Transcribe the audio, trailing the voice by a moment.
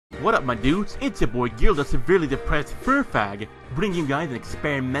What up my dudes, it's your boy Guil, the severely depressed fur fag, bringing you guys an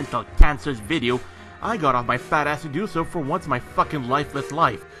experimental cancers video. I got off my fat ass to do so for once in my fucking lifeless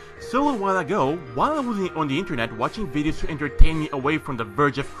life. So a while ago, while I was on the internet watching videos to entertain me away from the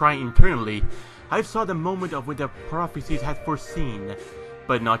verge of crying internally, I saw the moment of when the prophecies had foreseen.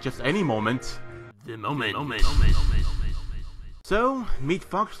 But not just any moment. The moment. So, meet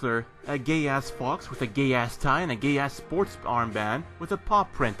Foxler, a gay-ass fox with a gay-ass tie and a gay-ass sports armband with a paw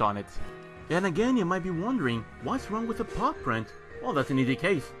print on it. And again, you might be wondering, what's wrong with the paw print? Well, that's an easy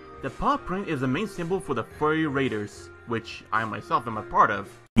case. The paw print is the main symbol for the furry raiders, which I myself am a part of.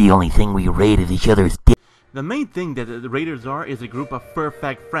 The only thing we raid is each other's dick. The main thing that the raiders are is a group of fur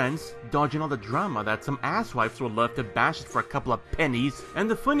fag friends dodging all the drama that some asswipes would love to bash it for a couple of pennies.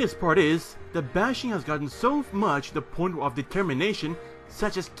 And the funniest part is, the bashing has gotten so much to the point of determination,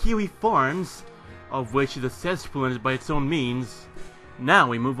 such as Kiwi Farms, of which the cesspool is by its own means. Now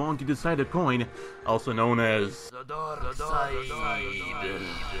we move on to the side of the coin, also known as the dark side.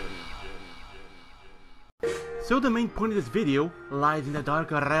 So the main point of this video lies in the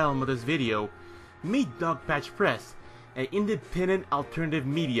darker realm of this video. Meet Dogpatch Press, an independent alternative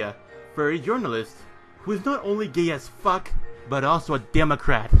media furry journalist who is not only gay as fuck, but also a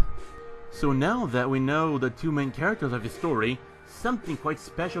Democrat. So now that we know the two main characters of the story, something quite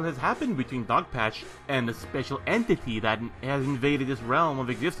special has happened between Dogpatch and the special entity that has invaded this realm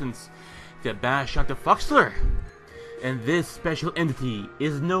of existence to bash onto Foxler. And this special entity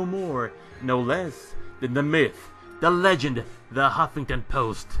is no more, no less than the myth, the legend, the Huffington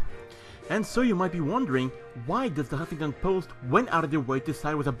Post. And so you might be wondering, why does the Huffington Post went out of their way to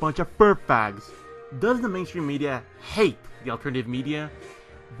side with a bunch of fur fags? Does the mainstream media hate the alternative media?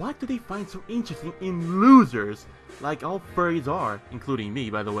 What do they find so interesting in losers, like all furries are, including me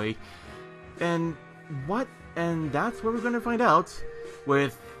by the way? And that's what we're gonna find out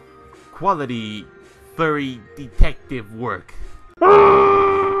with quality furry detective work.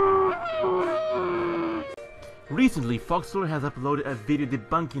 Recently, Foxler has uploaded a video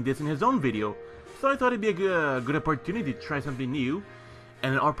debunking this in his own video, so I thought it'd be a good opportunity to try something new,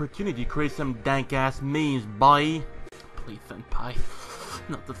 and an opportunity to create some dank-ass memes, boy. Please, senpai.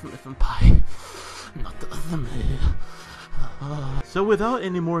 Not the senpai. Not the senpai. So without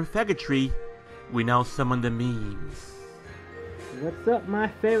any more faggotry, we now summon the memes. What's up, my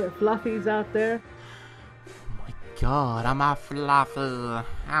favorite fluffies out there? Oh my god, I'm a fluffy.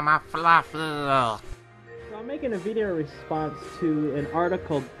 I'm a fluffy. So I'm making a video response to an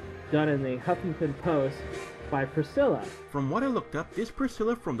article done in the Huffington Post by Priscilla. From what I looked up, this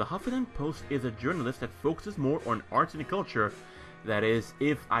Priscilla from the Huffington Post is a journalist that focuses more on arts and culture. That is,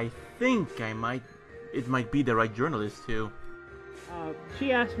 if I think it might be the right journalist too.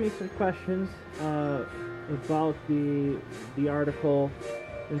 She asked me some questions about the article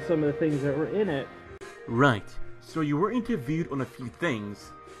and some of the things that were in it. Right. So you were interviewed on a few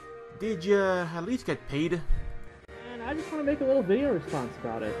things. Did you at least get paid? And I just want to make a little video response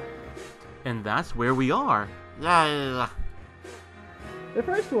about it. And that's where we are. Yeah. The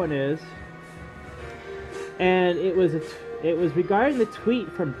first one is, and it was regarding the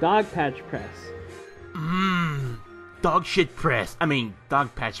tweet from Dogpatch Press. Dog shit press. I mean,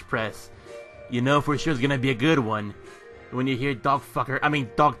 Dogpatch Press. You know for sure it's gonna be a good one when you hear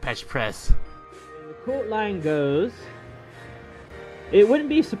Dogpatch Press. And the quote line goes, "It wouldn't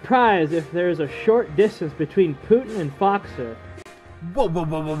be surprised if there's a short distance between Putin and Foxler." Whoa.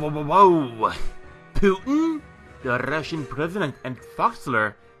 Putin? The Russian president and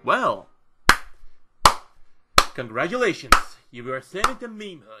Foxler? Well, congratulations. You are sent into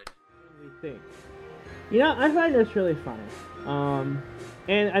memehood. We think. You know, I find this really funny.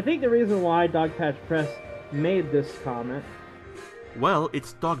 And I think the reason why Dogpatch Press made this comment. Well,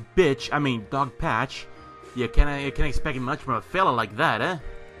 it's Dogpatch. You can't expect much from a fella like that, eh?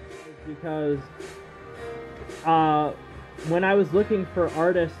 Because when I was looking for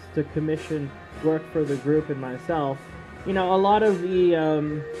artists to commission work for the group and myself, you know, a lot of the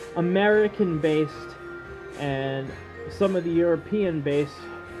American-based and some of the European-based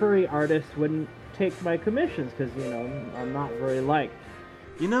furry artists wouldn't take my commissions because, you know, I'm not very liked.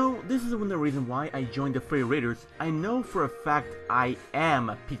 You know, this is one of the reasons why I joined the Furry Raiders. I know for a fact I am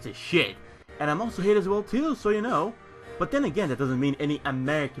a piece of shit. And I'm also hate as well too, so you know. But then again, that doesn't mean any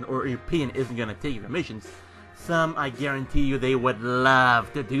American or European isn't gonna take your commissions. Some, I guarantee you, they would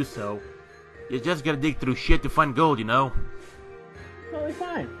love to do so. You just gotta dig through shit to find gold, you know. Totally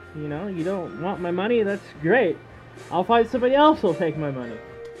fine. You know, you don't want my money, that's great. I'll find somebody else who'll take my money.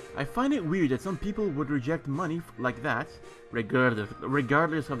 I find it weird that some people would reject money like that,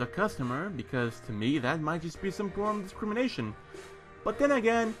 regardless of the customer, because to me that might just be some form of discrimination. But then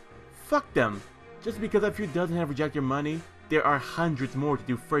again, fuck them. Just because a few dozen have rejected your money, there are hundreds more to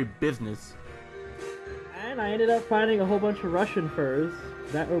do furry business. And I ended up finding a whole bunch of Russian furs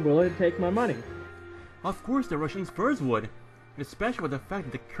that were willing to take my money. Of course the Russians furs would, especially with the fact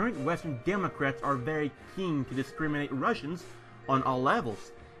that the current Western Democrats are very keen to discriminate Russians on all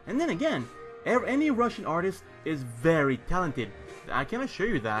levels. And then again, any Russian artist is very talented. I can assure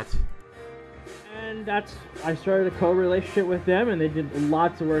you that. And I started a co-relationship with them, and they did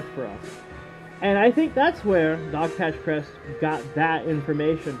lots of work for us. And I think that's where Dogpatch Press got that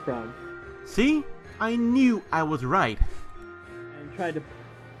information from. See? I knew I was right. And tried to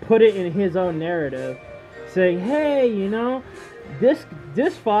put it in his own narrative, saying, hey, you know, this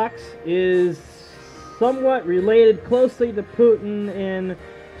fox is somewhat related closely to Putin in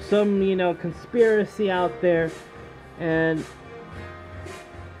some, you know, conspiracy out there. And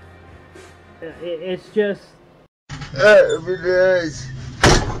it's just... Блядь!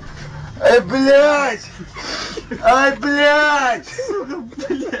 Блядь! Ай, блядь!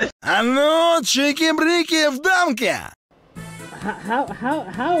 А ну, чики-брики в дамке!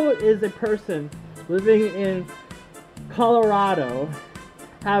 How is a person living in Colorado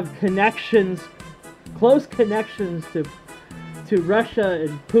have connections, close connections to Russia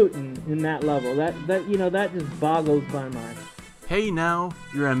and Putin in that level? That you know, that just boggles my mind. Hey now,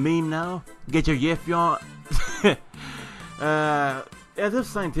 you're a meme now? Get your yiff on. As if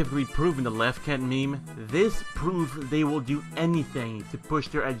scientifically proven the left can't meme, this proves they will do anything to push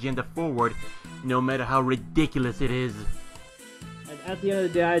their agenda forward, no matter how ridiculous it is. And at the end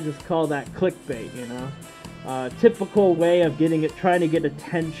of the day, I just call that clickbait, you know? Typical way of trying to get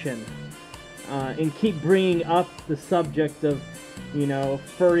attention, and keep bringing up the subject of, you know,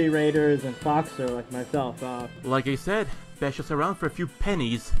 furry raiders and Foxler like myself. Like I said, bash us around for a few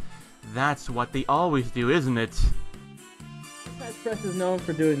pennies. That's what they always do, isn't it? Press is known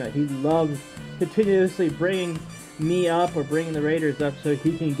for doing that. He loves continuously bringing me up or bringing the Raiders up so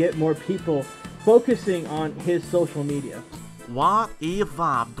he can get more people focusing on his social media. What is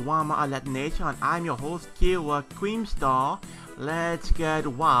up, Drama Alert Nation? I'm your host, Guil Queenstar. Let's get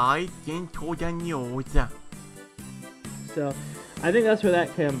right into the news. So, I think that's where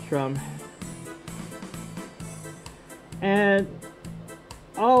that comes from. And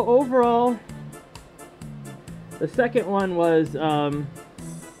overall, the second one was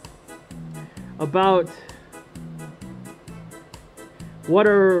about what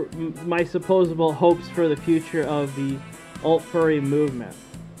are my supposable hopes for the future of the alt-furry movement.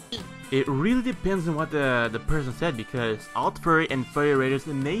 It really depends on what the person said, because alt-furry and furry raiders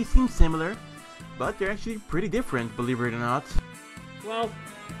may seem similar, but they're actually pretty different, believe it or not. Well,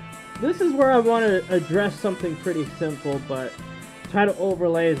 this is where I want to address something pretty simple, but try to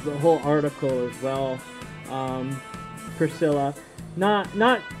overlay the whole article as well. Priscilla, not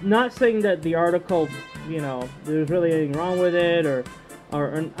saying that the article, you know, there's really anything wrong with it, or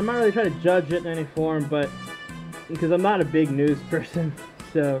I'm not really trying to judge it in any form, but because I'm not a big news person,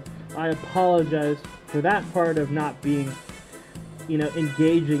 so I apologize for that part of not being, you know,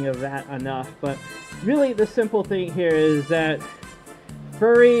 engaging of that enough. But really, the simple thing here is that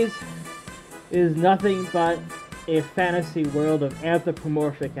furries is nothing but a fantasy world of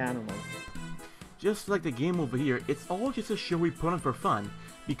anthropomorphic animals. Just like the game over here, it's all just a show we put on for fun,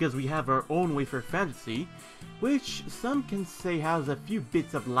 because we have our own way for fantasy, which some can say has a few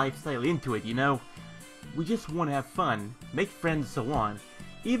bits of lifestyle into it, you know? We just want to have fun, make friends, so on.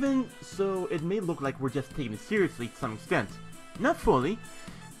 Even so, it may look like we're just taking it seriously to some extent. Not fully,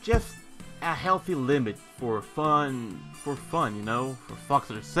 just a healthy limit for fun, you know, for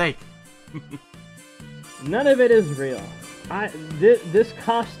Foxler's sake. None of it is real. This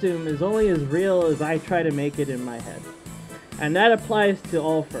costume is only as real as I try to make it in my head. And that applies to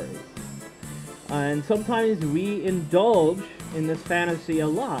all furries. And sometimes we indulge in this fantasy a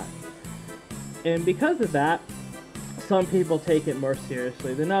lot. And because of that, some people take it more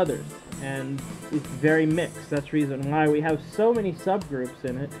seriously than others. And it's very mixed. That's the reason why we have so many subgroups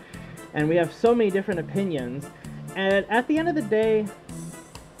in it. And we have so many different opinions. And at the end of the day,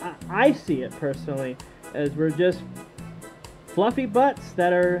 I see it personally as we're just fluffy butts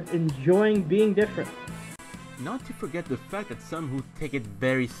that are enjoying being different. Not to forget the fact that some who take it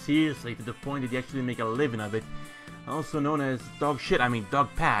very seriously to the point that they actually make a living of it, also known as dog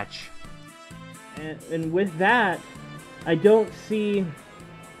patch. And with that, I don't see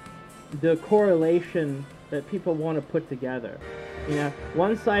the correlation that people want to put together. You know,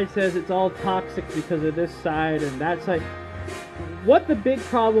 one side says it's all toxic because of this side and that side. What the big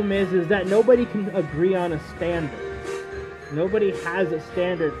problem is that nobody can agree on a standard. Nobody has a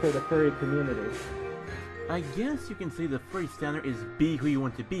standard for the furry community. I guess you can say the furry standard is be who you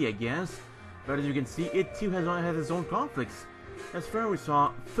want to be, I guess. But as you can see, it too has its own conflicts. As far as we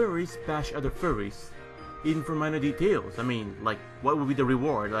saw, furries bash other furries. Even for minor details. I mean, like, what would be the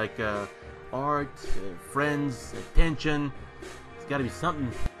reward? Like, art, friends, attention. It's gotta be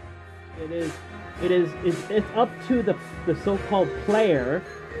something. It's up to the so-called player,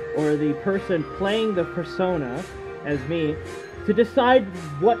 or the person playing the persona, as me, to decide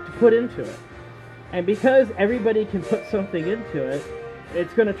what to put into it. And because everybody can put something into it,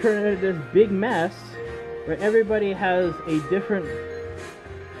 it's going to turn into this big mess where everybody has a different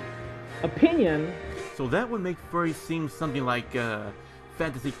opinion. So that would make furries seem something like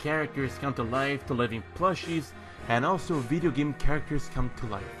fantasy characters come to life, to living plushies, and also video game characters come to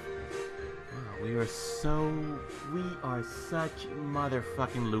life. Wow, we are such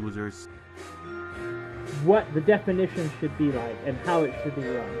motherfucking losers. What the definition should be like and how it should be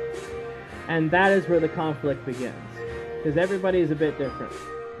run. And that is where the conflict begins. Because everybody is a bit different.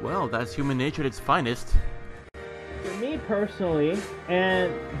 Well, that's human nature at its finest. For me personally,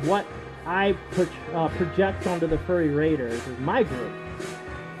 and what I project onto the Furry Raiders as my group,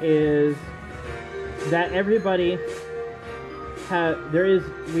 is that everybody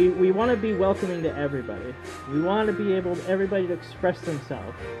we want to be welcoming to everybody. We want to be able everybody to express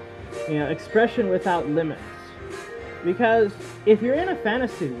themselves. You know, expression without limits. Because if you're in a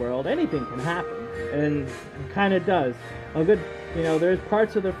fantasy world, anything can happen, and kind of does. There's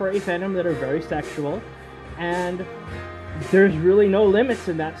parts of the furry fandom that are very sexual, and there's really no limits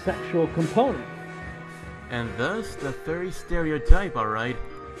in that sexual component. And thus, the furry stereotype, alright?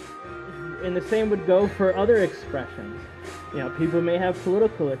 And the same would go for other expressions. You know, people may have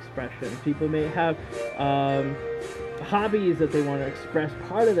political expression, people may have hobbies that they want to express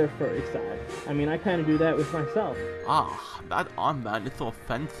part of their furry side. I mean, I kind of do that with myself. That armband is so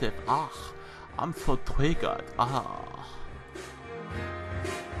offensive. I'm so triggered. I'm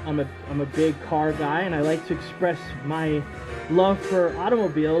a big car guy, and I like to express my love for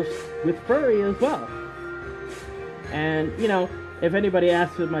automobiles with furry as well. And, you know, if anybody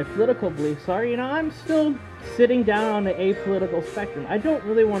asks what my political beliefs are, you know, I'm still sitting down on the apolitical spectrum. I don't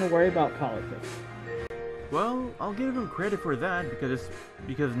really want to worry about politics. Well, I'll give them credit for that,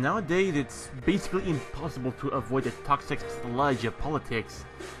 because nowadays it's basically impossible to avoid the toxic sludge of politics.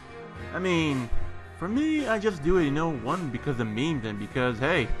 I mean, for me, I just do it, you know, one, because of memes, and because,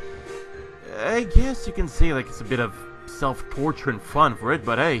 hey, I guess you can say, like, it's a bit of self-torture and fun for it,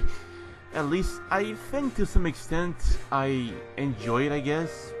 but hey, at least I think to some extent I enjoy it, I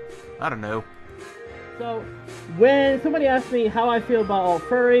guess. I don't know. So, when somebody asks me how I feel about Alt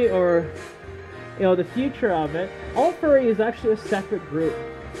Furry, or, you know, the future of it, Alt Furry is actually a separate group.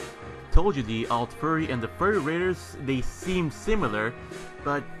 Told you, the Alt Furry and the Furry Raiders, they seem similar,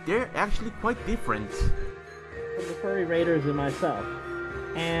 but they're actually quite different. From the Furry Raiders and myself.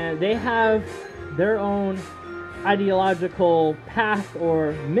 And they have their own ideological path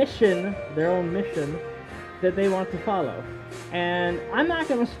or mission, their own mission, that they want to follow. And I'm not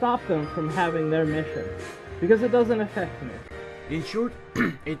going to stop them from having their mission, because it doesn't affect me. In short,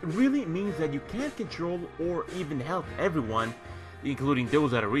 it really means that you can't control or even help everyone, including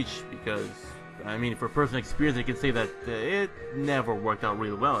those out of reach, because, I mean, for personal experience, I can say that it never worked out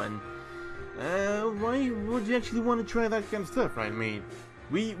really well, and why would you actually want to try that kind of stuff, right? I mean,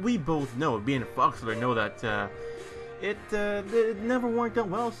 we both know, being a Foxler, know that it never worked out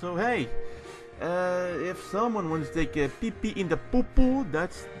well, so hey, if someone wants to take a pee-pee in the poo-poo,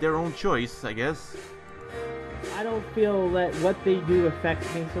 that's their own choice, I guess. I don't feel that what they do affects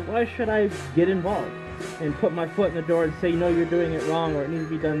me, so why should I get involved and put my foot in the door and say, no, you're doing it wrong, or it needs to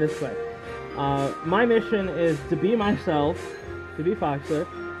be done this way? My mission is to be myself, to be Foxler,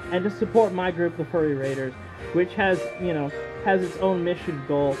 and to support my group, the Furry Raiders, which has, you know, has its own mission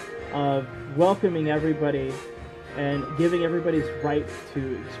goal of welcoming everybody and giving everybody's right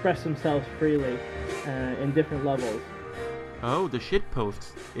to express themselves freely in different levels. Oh, the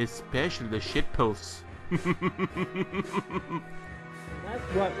shitposts, especially the shitposts. That's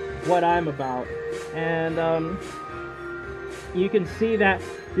what I'm about, and you can see that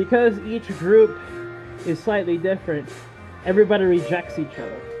because each group is slightly different, everybody rejects each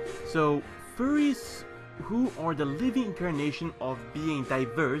other. So, furries who are the living incarnation of being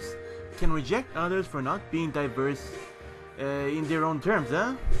diverse can reject others for not being diverse in their own terms,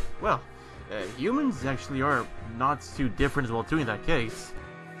 huh? Well, humans actually are not too different as well too in that case.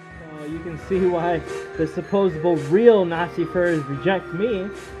 You can see why the supposable real Nazi furries reject me,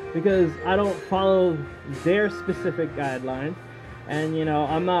 because I don't follow their specific guidelines, and you know,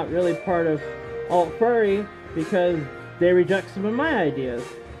 I'm not really part of Alt Furry because they reject some of my ideas.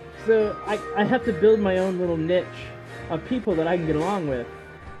 So I have to build my own little niche of people that I can get along with.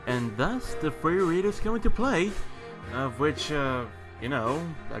 And thus, the furry readers come into play, of which, you know,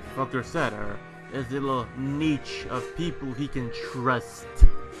 like Foxler said, is a little niche of people he can trust.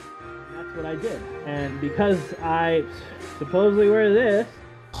 That's what I did. And because I supposedly wear this...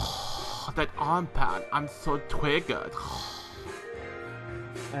 That arm pad, I'm so triggered.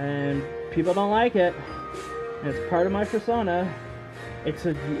 And people don't like it. And it's part of my persona. They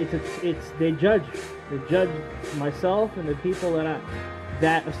judge myself and the people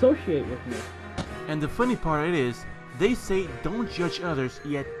that associate with me. And the funny part is, they say don't judge others,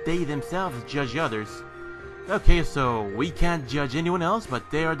 yet they themselves judge others. Okay, so we can't judge anyone else, but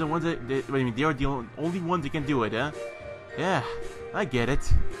they are the ones they are the only ones that can do it, huh? Yeah, I get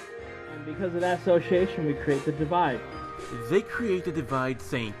it. And because of that association, we create the divide. They create the divide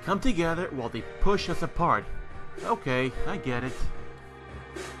saying, come together while they push us apart. Okay, I get it.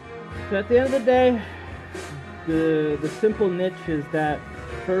 So at the end of the day, the simple niche is that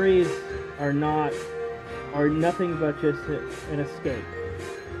furries are nothing but just an escape.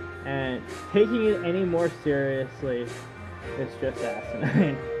 And taking it any more seriously is just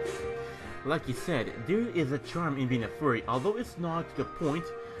asinine. Like you said, there is a charm in being a furry, although it's not to the point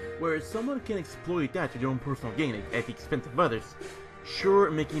where someone can exploit that to their own personal gain at the expense of others. Sure,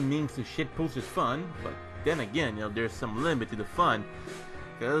 making memes to shitpost is fun, but then again, you know, there's some limit to the fun,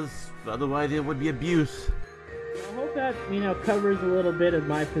 because otherwise it would be abuse. I hope that, you know, covers a little bit of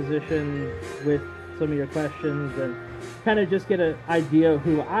my position with some of your questions and kind of just get an idea of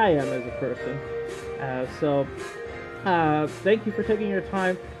who I am as a person. Thank you for taking your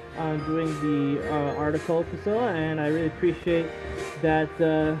time on doing the article, Priscilla, and I really appreciate that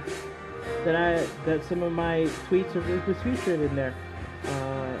that some of my tweets was featured in there.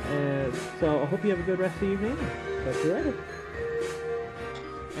 And so I hope you have a good rest of the evening. Talk to you later.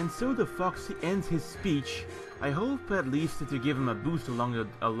 And so the Foxy ends his speech. I hope at least to give him a boost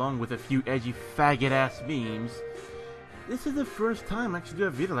along with a few edgy faggot-ass memes. This is the first time I actually do a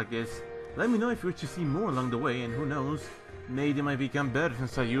video like this. Let me know if you wish to see more along the way, and who knows, maybe they might become better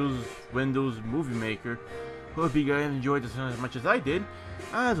since I use Windows Movie Maker. Hope you guys enjoyed this as much as I did,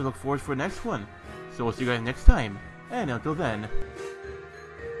 as I look forward for the next one. So we'll see you guys next time, and until then...